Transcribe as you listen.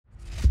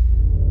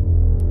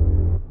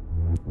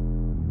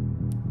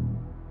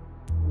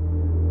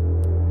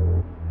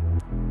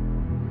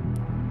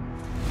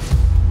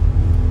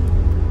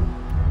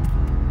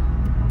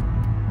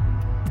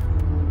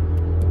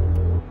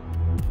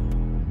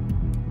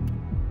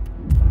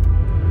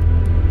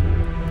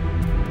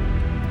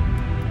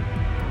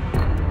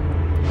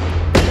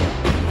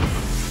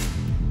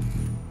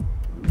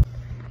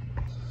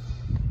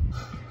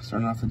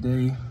Starting off the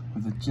day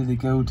with a chili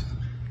goat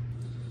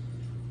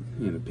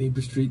and a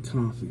Paper Street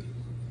coffee.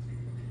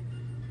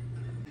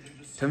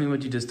 Tell me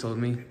what you just told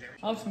me.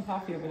 I'll have some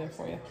coffee over there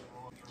for you.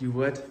 You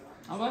what?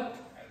 I'll what?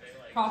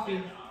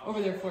 Coffee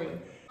over there for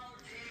you.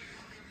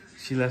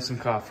 She left some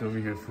coffee over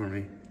here for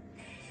me.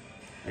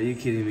 Are you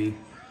kidding me?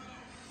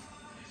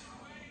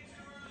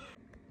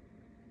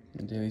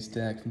 A daily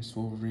stack from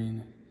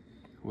Swolverine.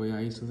 Whey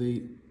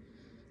isolate,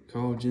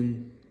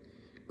 collagen,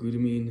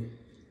 glutamine,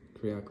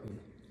 creatine.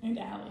 And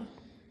Ally.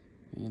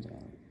 And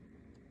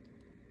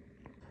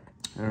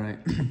Ally. Alright,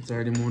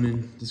 Saturday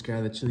morning, just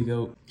got the chili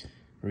goat.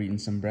 We're eating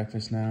some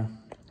breakfast now.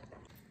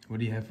 What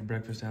do you have for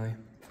breakfast, Ally?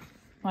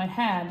 I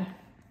had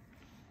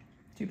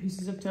 2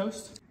 pieces of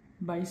toast,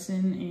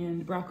 bison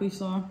and broccoli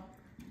slaw,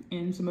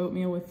 and some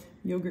oatmeal with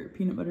yogurt,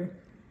 peanut butter,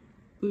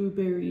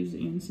 blueberries,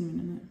 and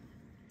cinnamon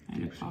in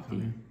it. And a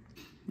coffee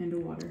and a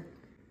water.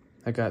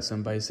 I got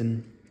some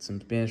bison, some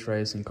Spanish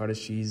rice, and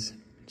cottage cheese,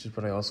 which is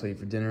what I also ate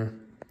for dinner,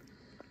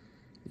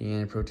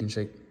 and a protein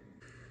shake.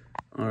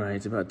 All right,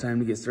 it's about time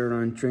to get started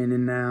on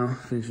training now.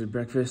 Finish with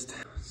breakfast.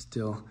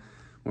 Still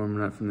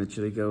warming up from the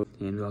chili goat,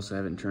 and we also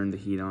haven't turned the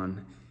heat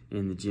on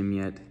in the gym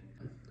yet.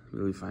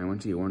 We'll be fine.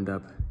 Once you get warmed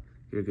up,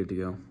 you're good to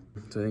go.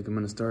 So I think I'm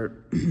gonna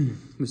start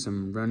with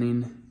some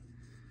running.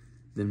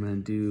 Then I'm gonna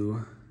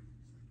do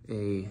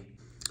a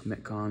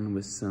Metcon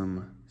with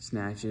some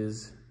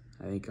snatches.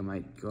 I think I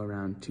might go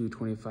around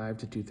 225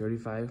 to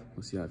 235.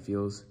 We'll see how it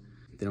feels.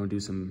 Then I'll do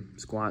some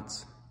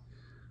squats.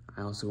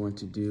 I also want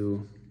to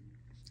do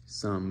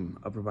some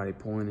upper body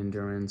pulling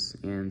endurance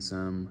and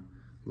some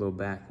low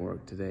back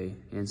work today,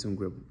 and some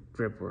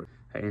grip work.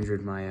 I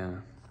injured my,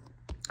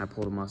 I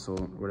pulled a muscle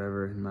or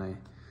whatever in my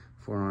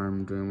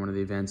forearm doing one of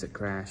the events at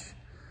Crash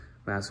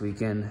last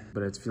weekend,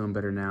 but it's feeling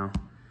better now.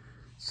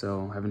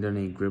 So I haven't done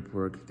any grip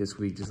work this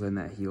week, just letting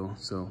that heal.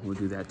 So we'll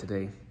do that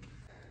today.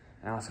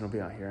 Allison will be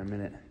out here in a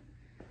minute.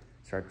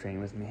 Start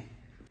training with me.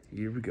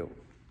 Here we go.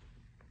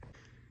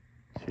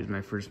 Here's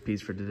my first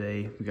piece for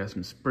today. We got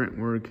some sprint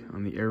work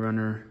on the air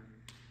runner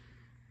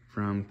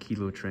from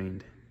Kilo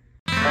Trained.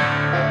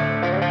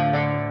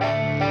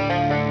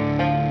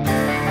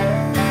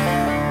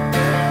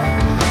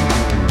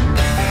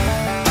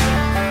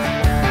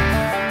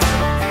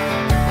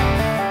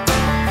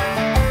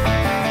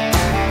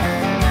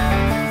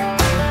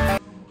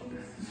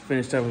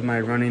 Finished up with my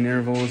running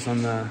intervals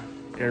on the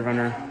air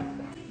runner.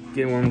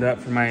 Getting warmed up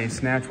for my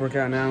snatch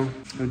workout now.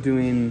 I'm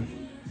doing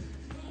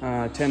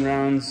 10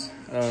 rounds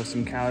of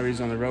some calories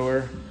on the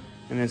rower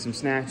and then some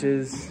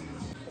snatches.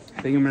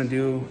 I think I'm gonna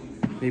do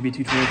maybe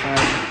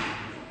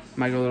 225.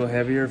 Might go a little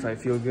heavier if I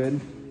feel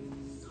good,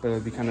 but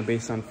it'll be kind of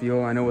based on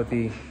feel. I know what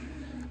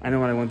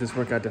I want this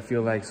workout to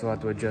feel like, so I'll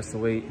have to adjust the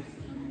weight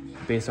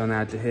based on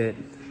that to hit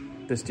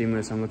the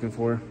stimulus I'm looking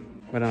for.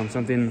 But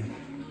something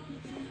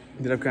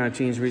that I've kind of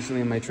changed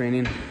recently in my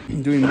training,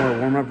 doing more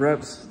warm-up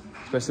reps,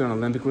 especially on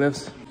Olympic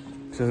lifts.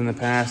 Because in the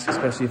past,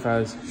 especially if I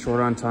was short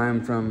on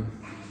time from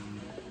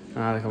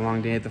like a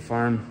long day at the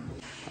farm,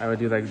 I would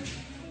do like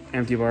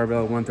empty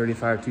barbell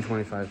 135,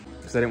 225,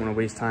 because I didn't want to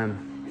waste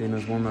time getting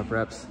those warm-up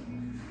reps.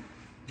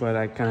 But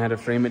I kind of had to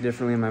frame it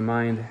differently in my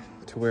mind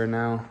to where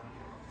now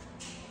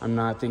I'm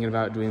not thinking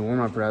about doing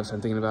warm-up reps.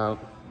 I'm thinking about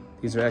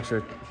these are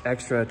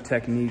extra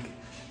technique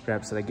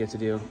reps that I get to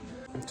do.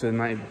 So in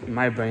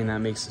my brain, that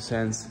makes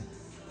sense,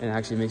 and it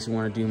actually makes me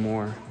want to do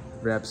more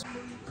reps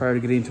prior to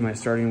getting to my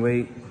starting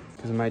weight.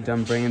 Because in my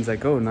dumb brain's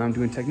like, oh, now I'm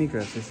doing technique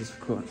reps. This is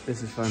cool.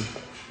 This is fun.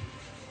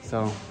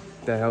 So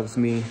that helps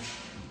me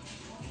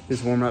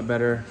just warm up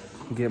better,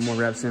 get more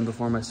reps in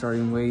before my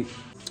starting weight.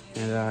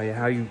 And yeah,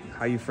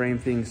 how you frame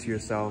things to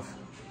yourself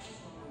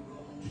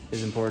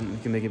is important.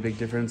 It can make a big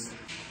difference.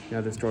 You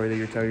know, the story that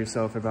you tell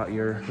yourself about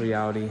your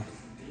reality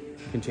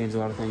can change a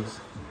lot of things.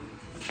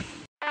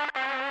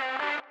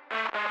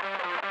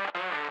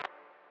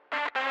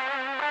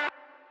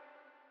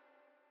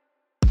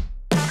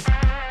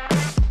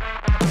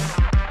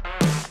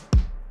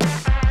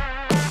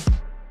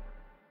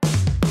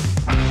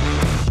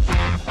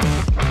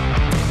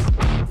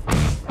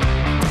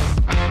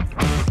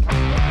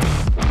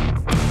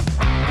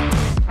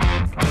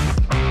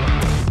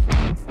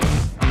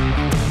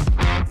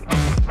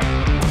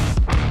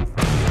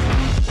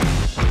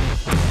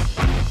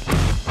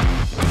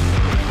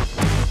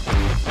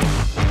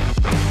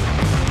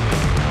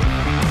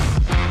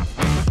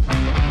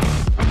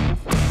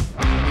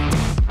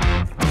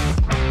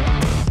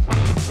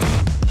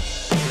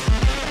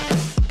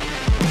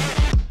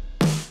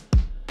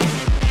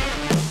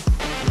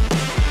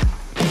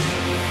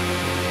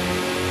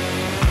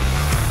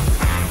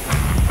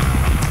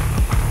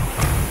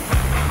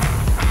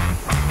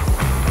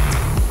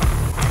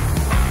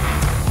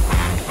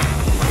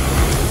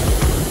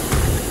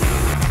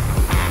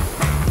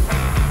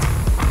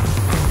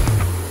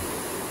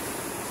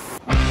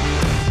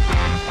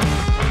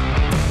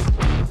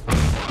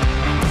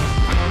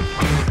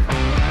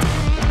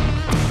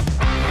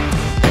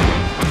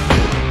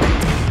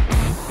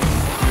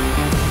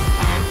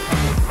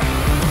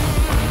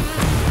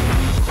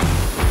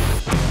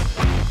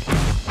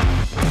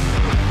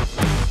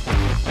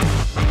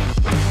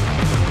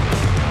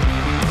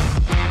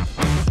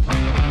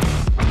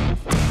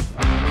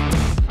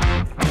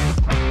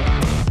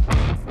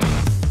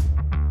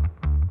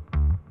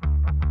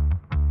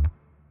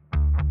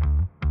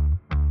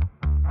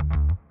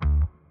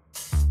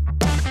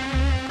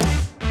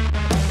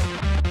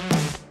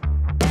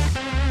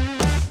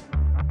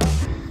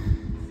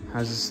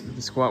 How's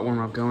the squat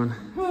warm-up going?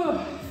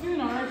 Feeling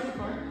alright so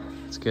far.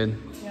 It's good.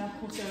 Yeah,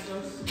 we'll see how it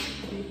goes.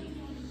 It'll be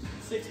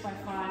 6 by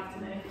 5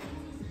 today.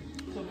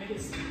 So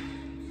biggest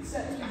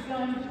set we've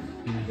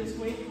done at this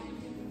weight.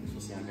 We'll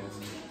see how it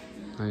goes.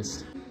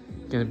 Nice.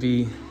 Gonna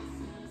be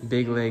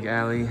big leg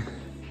Ally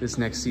this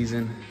next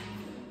season.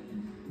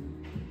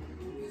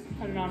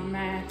 Put it on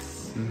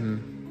max.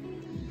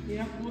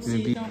 Yeah, we'll Gonna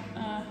see. Don't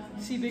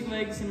see big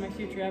legs in my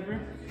future ever.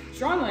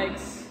 Strong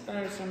legs, but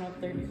I just don't know if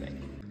they're gonna be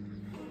big.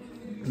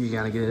 You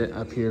gotta get it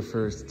up here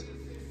first.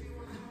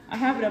 I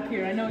have it up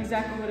here. I know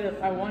exactly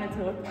what I want it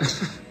to look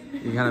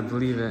like. You gotta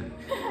believe it.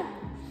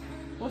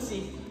 We'll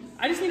see.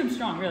 I just need them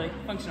strong, really.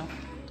 Functional.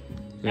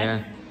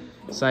 Yeah.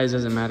 Size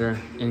doesn't matter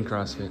in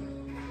CrossFit.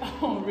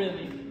 Oh,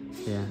 really?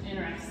 Yeah.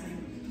 Interesting.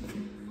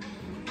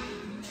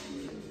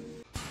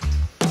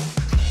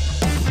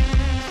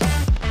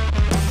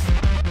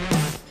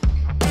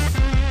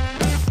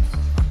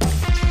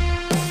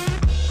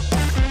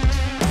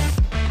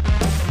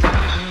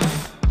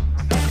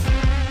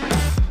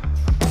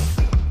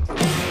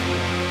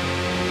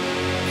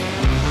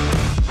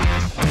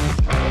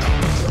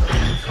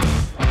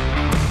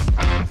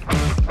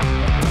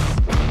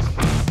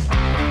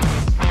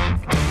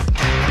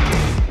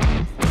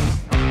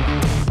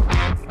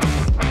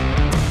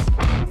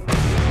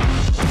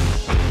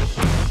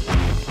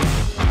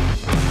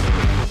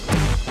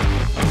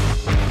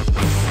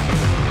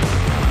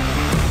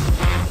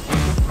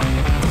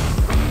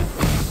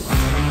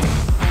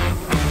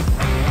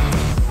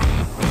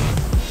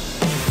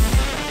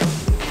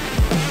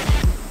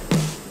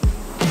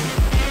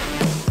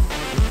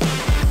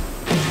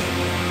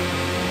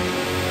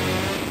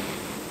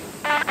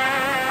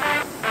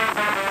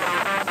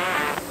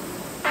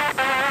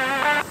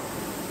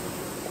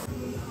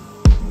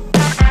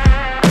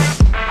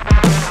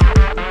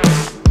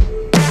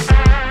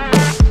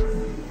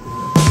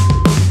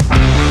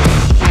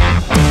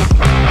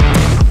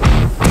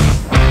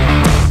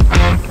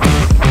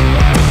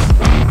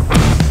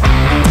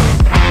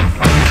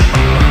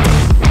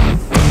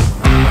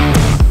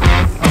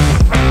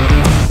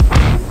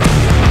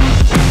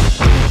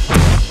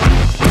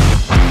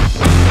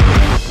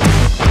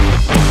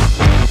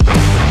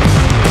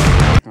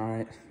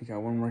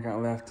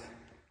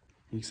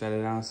 You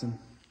excited, Allison?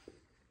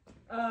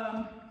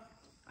 I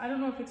don't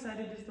know if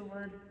excited is the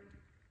word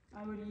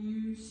I would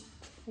use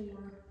for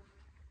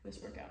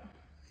this workout,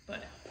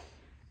 but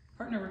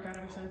partner workout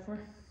I'm excited for.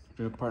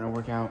 For the partner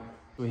workout,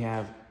 we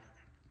have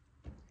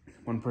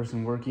one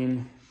person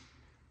working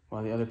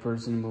while the other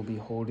person will be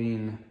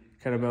holding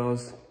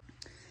kettlebells,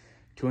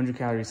 200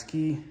 calorie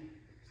ski,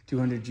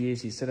 200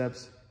 GHC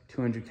sit-ups,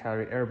 200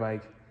 calorie air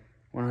bike,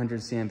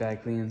 100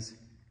 sandbag cleans,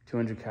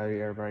 200 calorie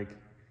air bike,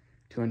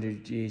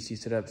 200 GHC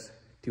sit-ups,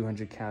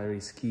 200 calorie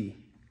ski.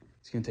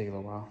 It's gonna take a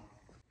little while.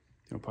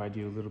 We'll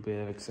probably do a little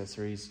bit of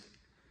accessories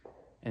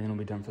and then we'll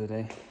be done for the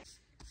day.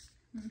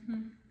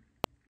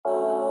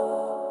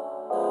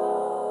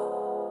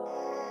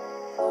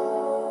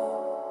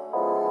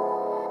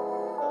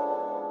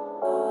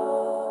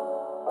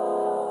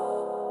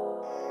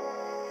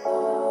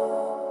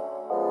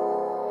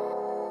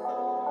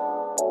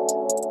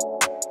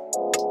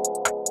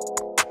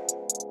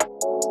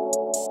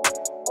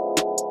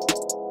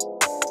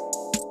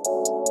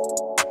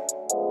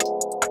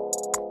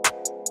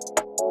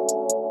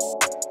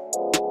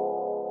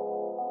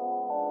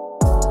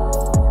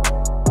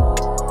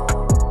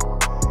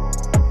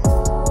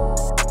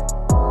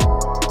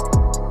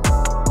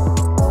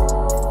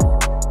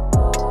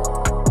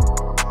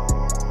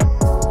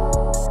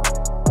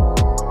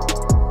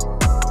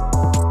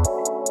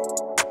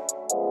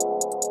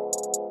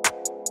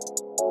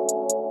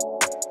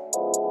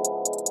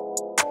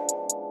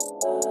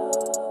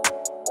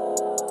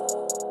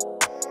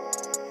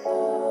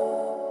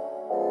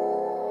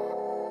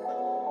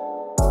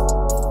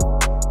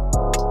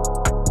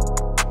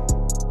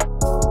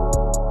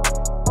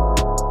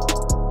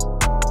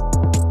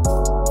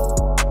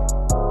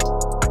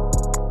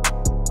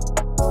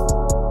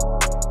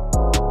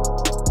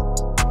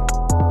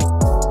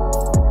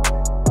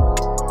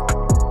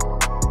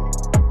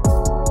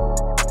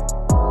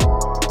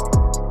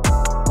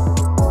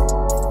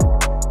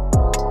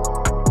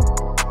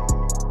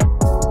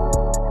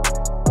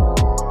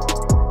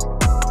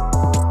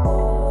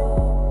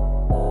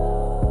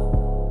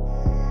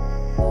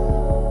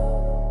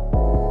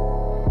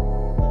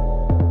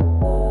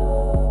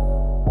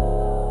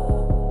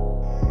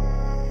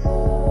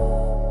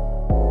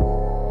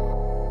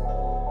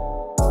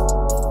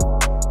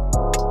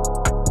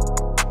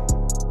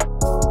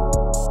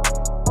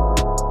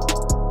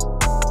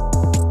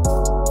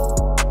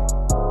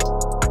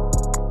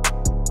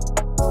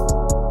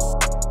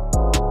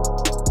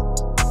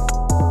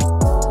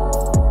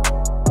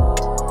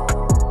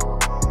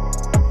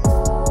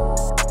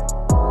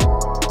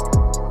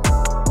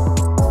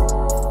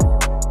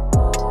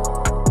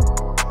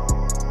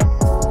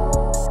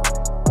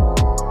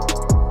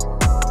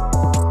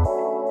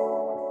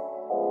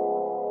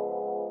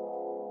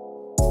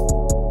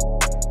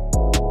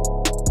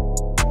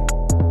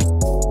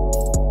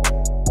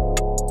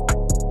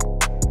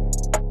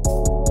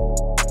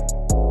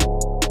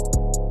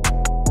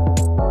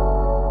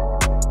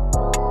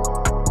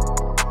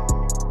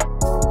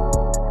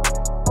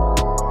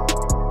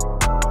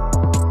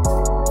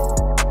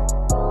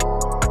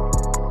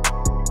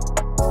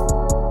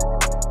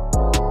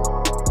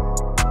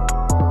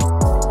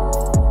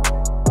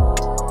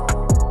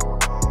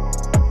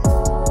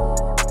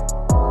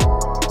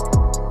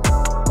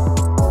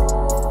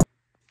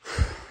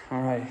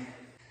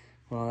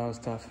 Well, that was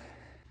tough.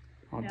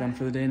 All done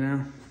for the day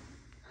now?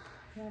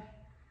 Yeah.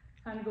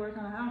 Time to go work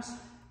on the house.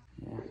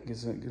 Yeah,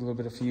 get a little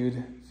bit of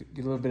food.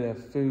 Get a little bit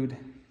of food.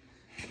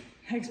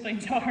 That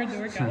explains how hard the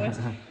workout was.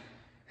 Get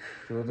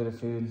a little bit of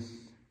food.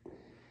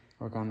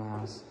 Work on the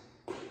house.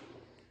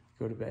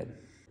 Go to bed.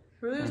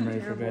 Really I'm isn't ready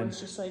for terrible. bed. It's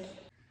just like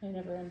it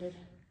never ended.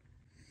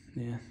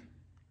 Yeah.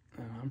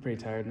 I'm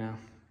pretty tired now.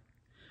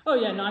 Oh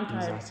yeah, no, I'm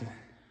tired. Exhausted.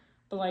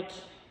 But like,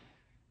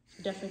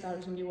 I definitely thought it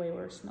was gonna be way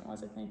worse than it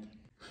was, I think.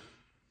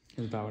 It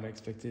was about what I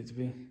expected it to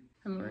be.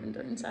 I'm an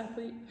endurance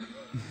athlete.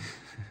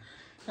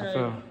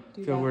 I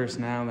feel worse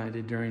now than I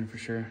did during, for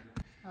sure.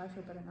 Oh, I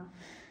feel better now.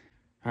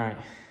 All right.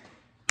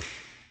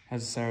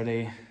 How's the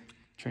Saturday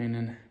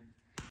training?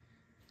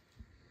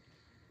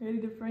 Ready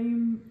to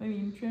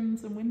trim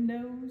some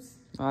windows?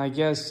 I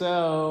guess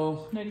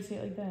so. Why do you say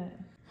it like that?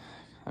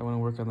 I want to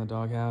work on the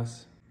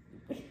doghouse.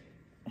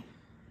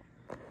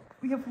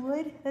 We have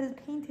wood that is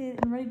painted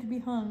and ready to be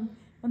hung,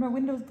 and our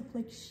windows look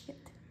like shit.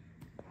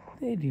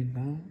 They do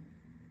not.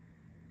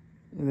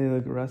 They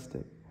look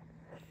rustic.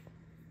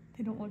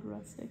 They don't look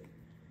rustic.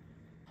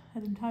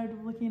 I'm tired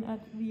of looking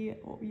at the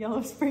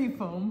yellow spray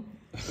foam,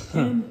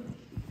 and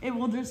it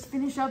will just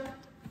finish up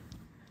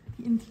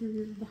the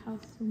interior of the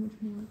house so much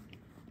more.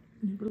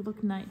 And it will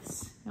look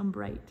nice and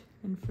bright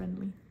and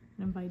friendly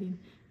and inviting,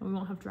 and we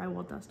won't have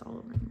drywall dust all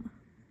over anymore.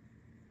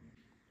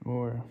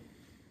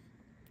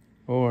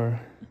 Or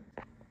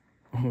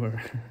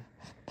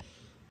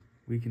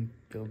we can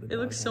build it. It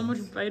looks so much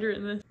brighter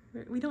in this.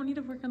 We don't need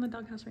to work on the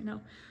doghouse right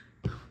now.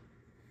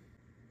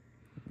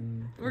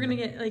 We're gonna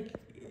get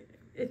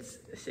it's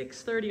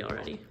 6:30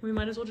 already. We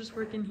might as well just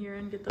work in here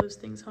and get those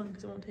things hung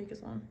because it won't take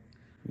us long.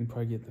 We can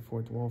probably get the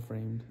fourth wall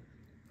framed.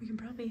 We can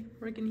probably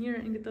work in here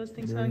and get those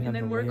things We hung, already and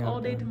have then the work layout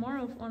all day done.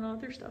 tomorrow on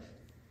other stuff.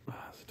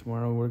 So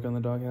tomorrow work on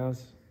the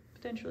doghouse?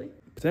 Potentially.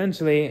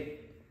 Potentially.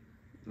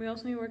 We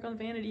also need to work on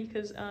the vanity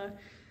because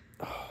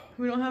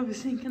we don't have a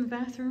sink in the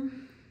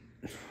bathroom.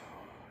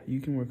 You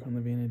can work on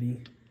the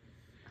vanity.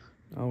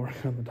 I'll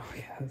work on the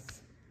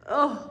doghouse.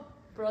 Oh,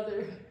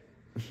 brother.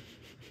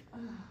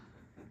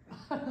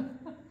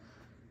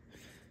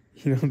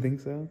 You don't think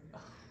so?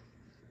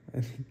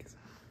 I think so.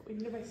 We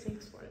need to buy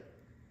sinks for it.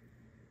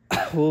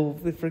 Well,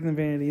 the freaking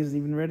vanity isn't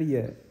even ready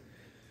yet.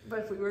 But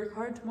if we work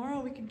hard tomorrow,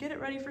 we could get it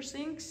ready for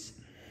sinks.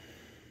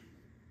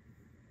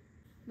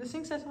 The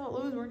sinks I saw at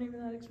Lowe's weren't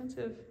even that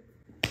expensive.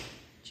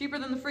 Cheaper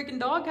than the freaking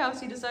doghouse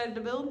he decided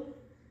to build.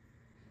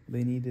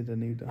 They needed a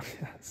new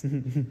doghouse.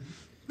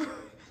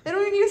 They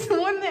don't even use the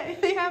one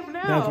that they have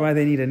now. That's why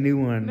they need a new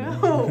one.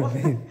 No.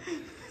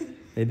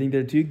 They think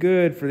they're too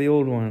good for the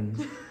old one.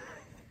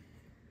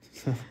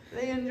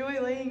 They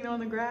enjoy laying on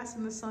the grass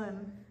in the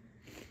sun.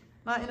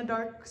 Not in a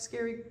dark,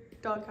 scary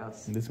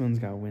doghouse. This one's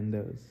got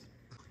windows.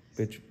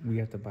 Bitch, we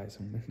have to buy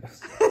some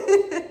windows.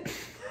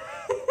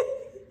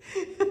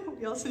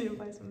 We also need to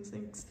buy some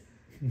sinks.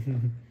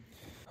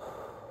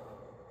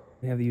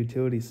 We have the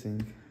utility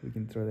sink. We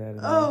can throw that in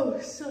there. Oh,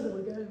 so that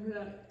we're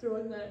not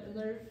throwing that in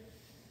there.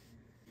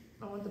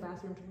 I want the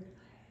bathroom to look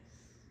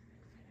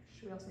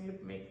nice. We also need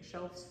to make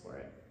shelves for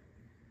it.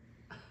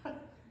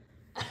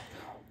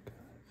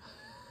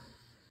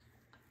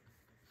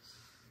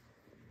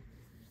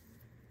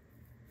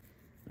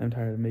 I'm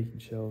tired of making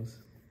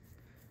shelves.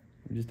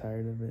 I'm just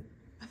tired of it.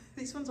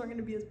 These ones aren't going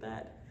to be as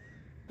bad.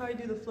 Probably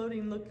do the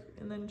floating look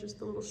and then just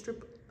the little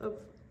strip of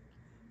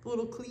the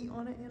little cleat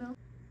on it, you know,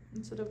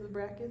 instead of the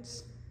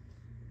brackets.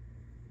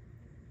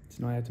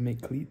 So now I have to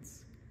make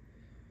cleats.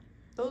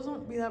 Those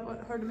won't be that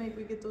hard to make.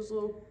 We get those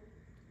little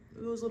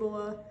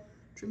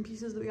trim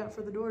pieces that we got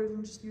for the doors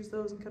and just use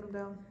those and cut them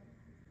down.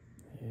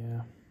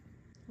 Yeah.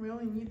 We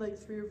only need like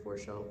 3 or 4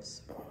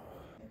 shelves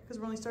because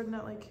we're only starting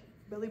at like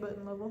belly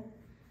button level.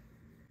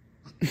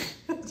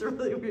 That's a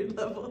really weird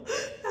level.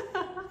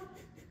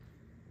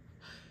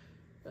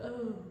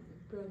 Oh,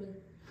 brother.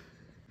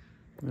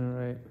 All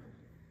right.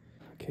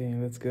 Okay,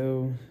 let's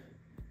go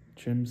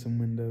trim some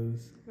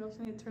windows. We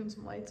also need to turn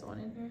some lights on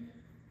in here.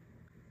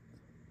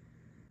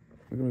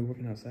 We're gonna be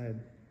working outside.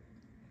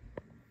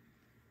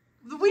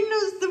 The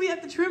windows that we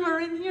have to trim are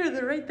in here.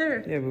 They're right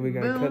there. Yeah, but we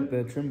gotta Boom. cut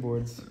the trim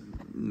boards.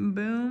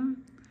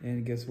 Boom.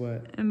 And guess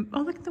what? And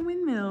oh, look at the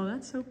windmill.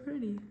 That's so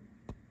pretty.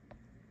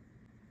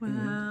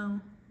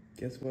 Wow.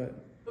 Guess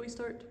what? Shall we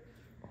start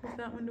with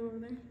that window over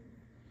there?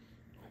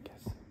 I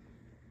guess.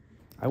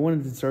 I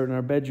wanted to start in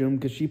our bedroom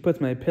because she puts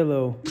my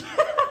pillow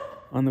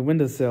on the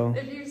windowsill.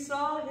 If you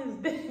saw his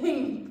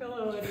dang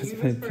pillow and he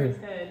my was for his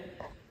head.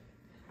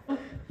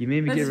 You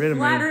made me get rid of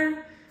my...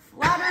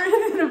 Flatter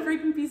than a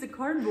freaking piece of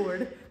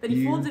cardboard that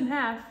he folds in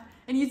half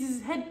and uses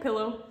his head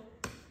pillow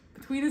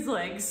between his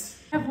legs.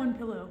 I have one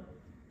pillow.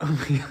 Oh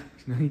my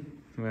gosh.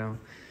 Well,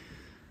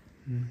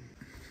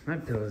 my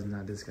pillow is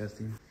not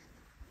disgusting.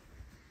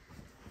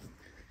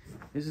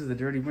 This is the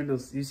dirty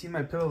windows. You see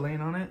my pillow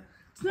laying on it?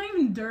 It's not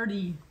even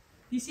dirty.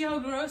 You see how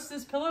gross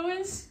this pillow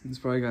is? It's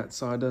probably got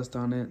sawdust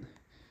on it.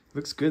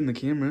 Looks good in the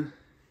camera.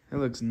 It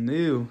looks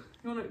new.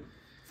 You want to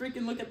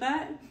freaking look at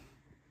that?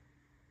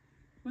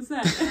 What's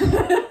that?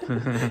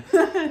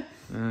 I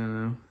don't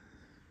know.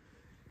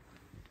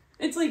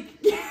 It's like,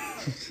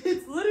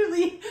 it's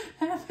literally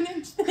half an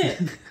inch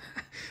thick.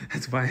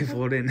 That's why I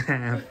fold it in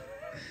half.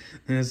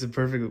 And it's the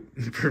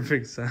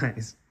perfect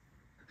size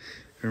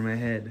for my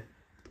head.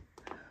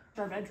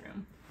 Our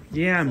bedroom.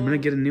 Yeah, I'm gonna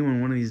get a new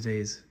one of these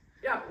days.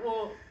 Yeah,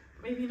 well,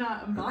 maybe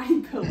not a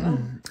my pillow.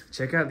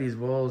 Check out these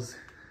walls.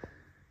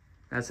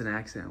 That's an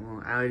accent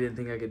wall. Ally didn't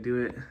think I could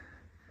do it.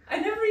 I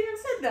never even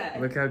said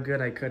that. Look how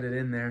good I cut it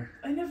in there.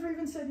 I never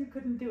even said you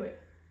couldn't do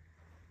it.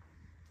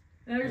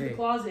 There's Hey, the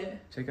closet.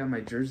 Check out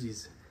my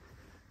jerseys.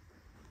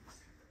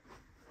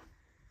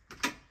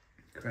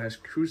 Crash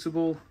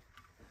Crucible.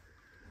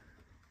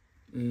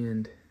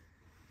 And,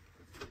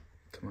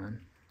 come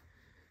on,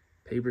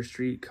 Paper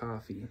Street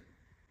Coffee.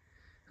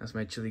 That's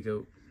my chili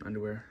goat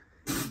underwear.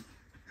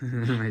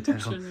 My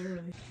towel.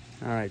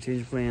 All right,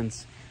 change of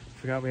plans.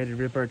 Forgot we had to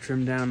rip our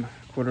trim down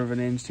 1/4 of an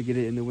inch to get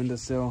it in the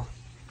windowsill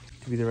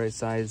to be the right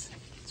size.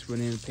 So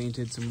went in and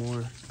painted some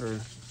more, or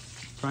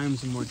primed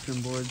some more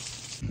trim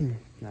boards.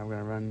 Now we're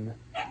gonna run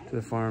to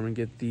the farm and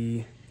get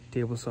the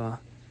table saw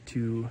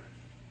to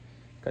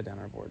cut down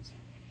our boards.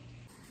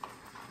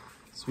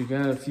 So we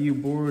got a few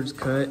boards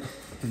cut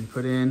and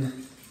put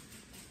in.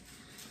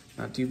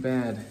 Not too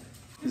bad.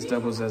 This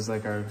doubles as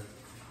like our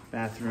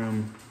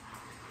bathroom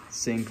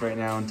sink right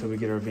now until we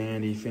get our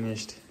vanity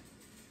finished.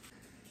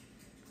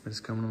 But it's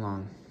coming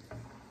along.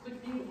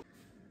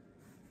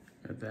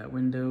 Got that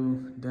window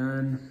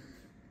done.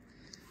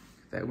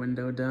 That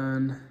window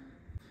done.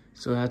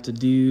 So I have to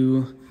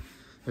do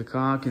the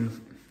caulk and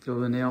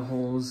fill the nail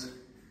holes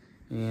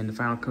and the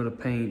final coat of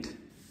paint.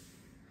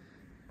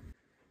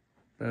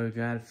 But we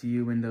got a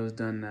few windows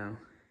done now.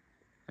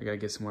 I gotta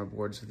get some more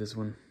boards for this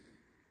one.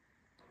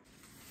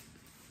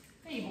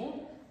 Hey,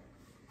 Bolt.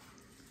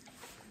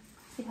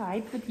 Say hi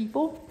to the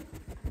people.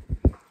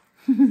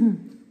 You're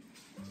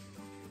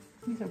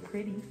so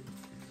pretty.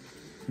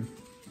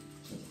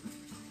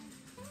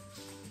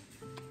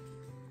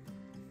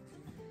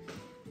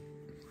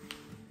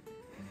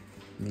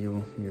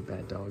 Neil, you're a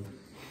bad dog.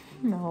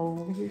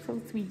 No, you're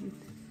so sweet.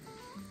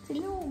 Say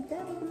no,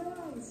 Daddy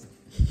loves.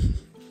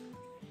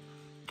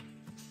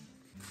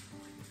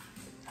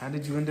 How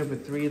did you end up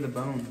with 3 of the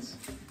bones?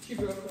 She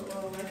broke it.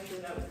 Well, actually,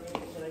 that was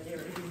Mabel, but I gave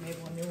her to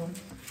Mabel a new one.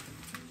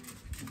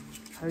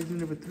 How did you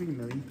end up with 3,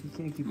 Millie? You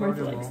can't keep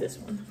Martha all of likes them. this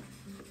one.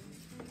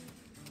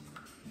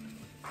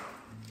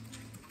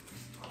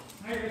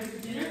 Alright, ready for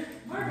dinner?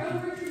 Martha,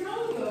 over